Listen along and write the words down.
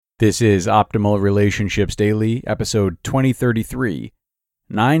This is Optimal Relationships Daily, episode 2033,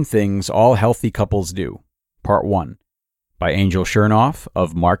 9 Things All Healthy Couples Do, Part 1, by Angel Chernoff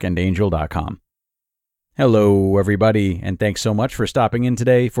of marcandangel.com. Hello, everybody, and thanks so much for stopping in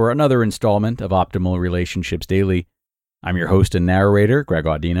today for another installment of Optimal Relationships Daily. I'm your host and narrator, Greg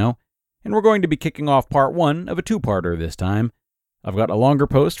Audino, and we're going to be kicking off Part 1 of a two-parter this time. I've got a longer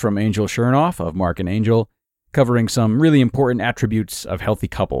post from Angel Chernoff of Marc and Angel, covering some really important attributes of healthy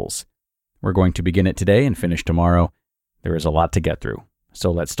couples. We're going to begin it today and finish tomorrow. There is a lot to get through. So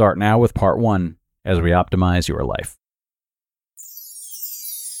let's start now with Part 1 as we optimize your life.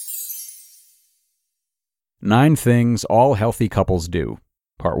 9 Things All Healthy Couples Do,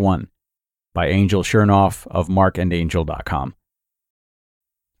 Part 1, by Angel Chernoff of marcandangel.com.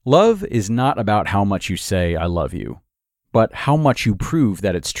 Love is not about how much you say, "I love you," but how much you prove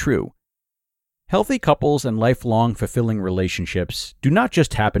that it's true. Healthy couples and lifelong fulfilling relationships do not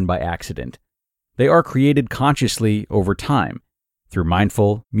just happen by accident. They are created consciously over time, through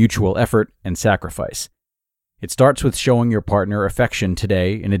mindful, mutual effort and sacrifice. It starts with showing your partner affection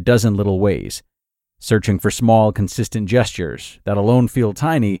today in a dozen little ways, searching for small, consistent gestures that alone feel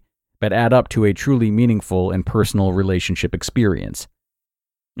tiny, but add up to a truly meaningful and personal relationship experience.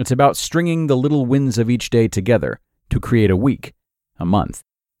 It's about stringing the little wins of each day together to create a week, a month,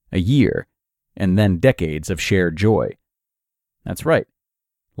 a year, and then decades of shared joy. That's right.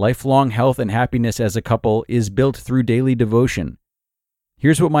 Lifelong health and happiness as a couple is built through daily devotion.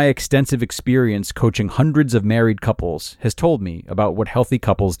 Here's what my extensive experience coaching hundreds of married couples has told me about what healthy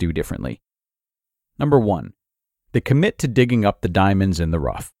couples do differently. Number 1, they commit to digging up the diamonds in the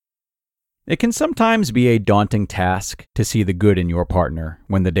rough. It can sometimes be a daunting task to see the good in your partner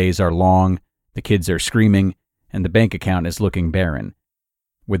when the days are long, the kids are screaming, and the bank account is looking barren.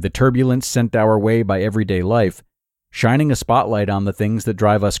 With the turbulence sent our way by everyday life, shining a spotlight on the things that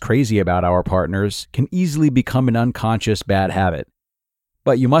drive us crazy about our partners can easily become an unconscious bad habit.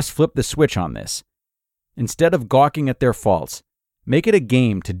 But you must flip the switch on this. Instead of gawking at their faults, make it a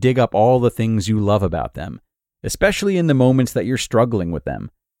game to dig up all the things you love about them, especially in the moments that you're struggling with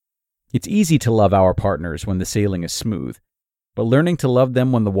them. It's easy to love our partners when the sailing is smooth, but learning to love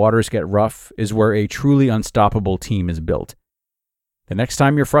them when the waters get rough is where a truly unstoppable team is built. The next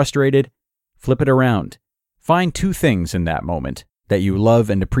time you're frustrated, flip it around. Find 2 things in that moment that you love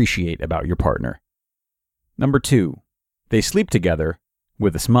and appreciate about your partner. Number 2, they sleep together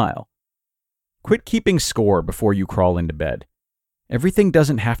with a smile. Quit keeping score before you crawl into bed. Everything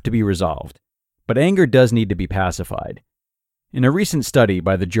doesn't have to be resolved, but anger does need to be pacified. In a recent study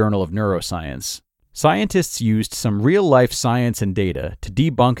by the Journal of Neuroscience, scientists used some real-life science and data to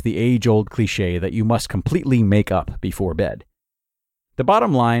debunk the age-old cliché that you must completely make up before bed. The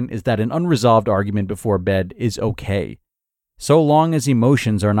bottom line is that an unresolved argument before bed is okay, so long as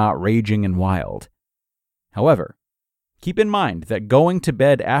emotions are not raging and wild. However, keep in mind that going to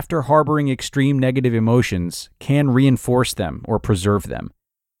bed after harboring extreme negative emotions can reinforce them or preserve them.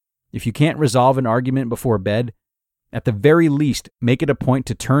 If you can't resolve an argument before bed, at the very least, make it a point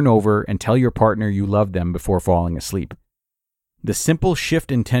to turn over and tell your partner you love them before falling asleep. The simple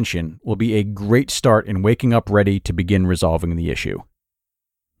shift in tension will be a great start in waking up ready to begin resolving the issue.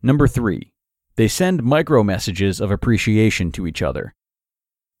 Number 3, they send micro messages of appreciation to each other.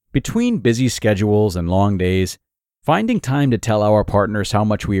 Between busy schedules and long days, finding time to tell our partners how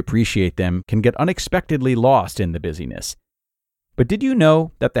much we appreciate them can get unexpectedly lost in the busyness. But did you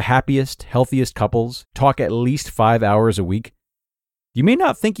know that the happiest, healthiest couples talk at least 5 hours a week? You may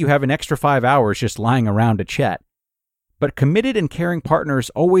not think you have an extra 5 hours just lying around to chat, but committed and caring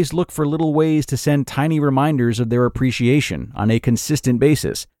partners always look for little ways to send tiny reminders of their appreciation on a consistent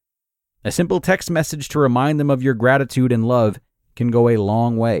basis. A simple text message to remind them of your gratitude and love can go a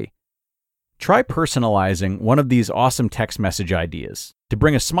long way. Try personalizing one of these awesome text message ideas to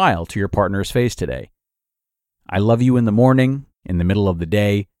bring a smile to your partner's face today. I love you in the morning, in the middle of the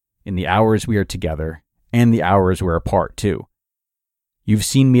day, in the hours we are together, and the hours we're apart too. You've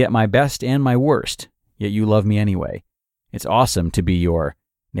seen me at my best and my worst, yet you love me anyway. It's awesome to be your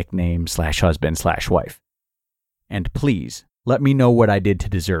nickname/husband/wife. And please, let me know what I did to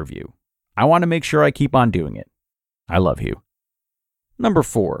deserve you. I want to make sure I keep on doing it. I love you. Number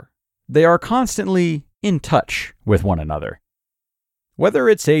 4, they are constantly in touch with one another. Whether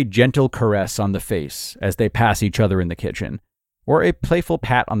it's a gentle caress on the face as they pass each other in the kitchen, or a playful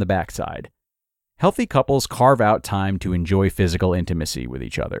pat on the backside, healthy couples carve out time to enjoy physical intimacy with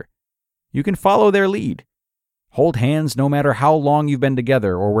each other. You can follow their lead. Hold hands no matter how long you've been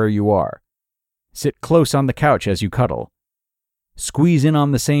together or where you are. Sit close on the couch as you cuddle. Squeeze in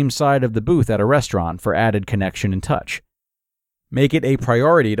on the same side of the booth at a restaurant for added connection and touch. Make it a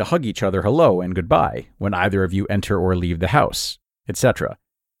priority to hug each other hello and goodbye when either of you enter or leave the house, etc.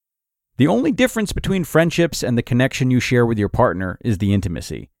 The only difference between friendships and the connection you share with your partner is the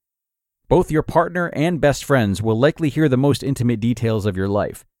intimacy. Both your partner and best friends will likely hear the most intimate details of your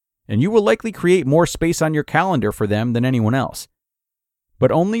life, and you will likely create more space on your calendar for them than anyone else.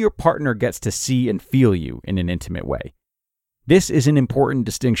 But only your partner gets to see and feel you in an intimate way. This is an important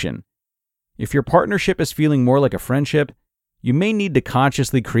distinction. If your partnership is feeling more like a friendship, you may need to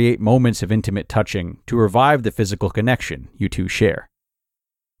consciously create moments of intimate touching to revive the physical connection you two share.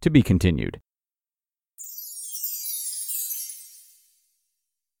 To be continued.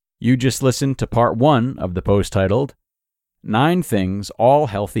 You just listened to part 1 of the post titled 9 Things All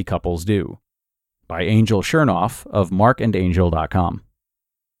Healthy Couples Do by Angel Chernoff of marcandangel.com.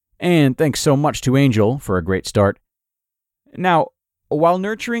 And thanks so much to Angel for a great start. Now, while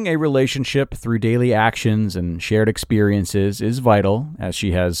nurturing a relationship through daily actions and shared experiences is vital, as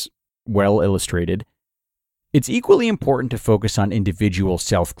she has well illustrated, it's equally important to focus on individual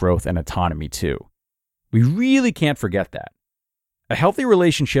self-growth and autonomy too. We really can't forget that. A healthy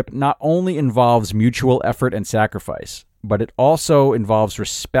relationship not only involves mutual effort and sacrifice, but it also involves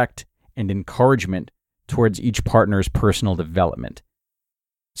respect and encouragement towards each partner's personal development.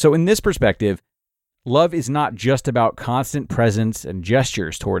 So in this perspective, love is not just about constant presence and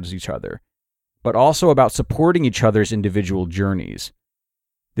gestures towards each other, but also about supporting each other's individual journeys.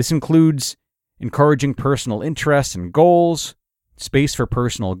 This includes encouraging personal interests and goals, space for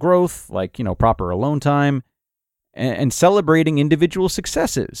personal growth, like, proper alone time, and celebrating individual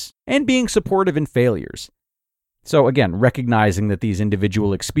successes, and being supportive in failures. So again, recognizing that these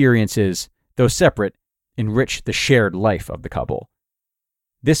individual experiences, though separate, enrich the shared life of the couple.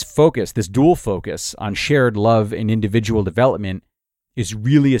 This dual focus on shared love and individual development is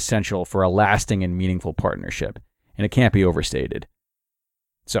really essential for a lasting and meaningful partnership, and it can't be overstated.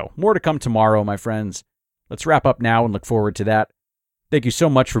 So, more to come tomorrow, my friends. Let's wrap up now and look forward to that. Thank you so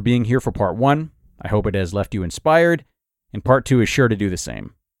much for being here for part 1. I hope it has left you inspired, and part 2 is sure to do the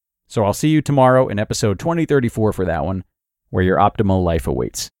same. So I'll see you tomorrow in episode 2034 for that one, where your optimal life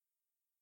awaits.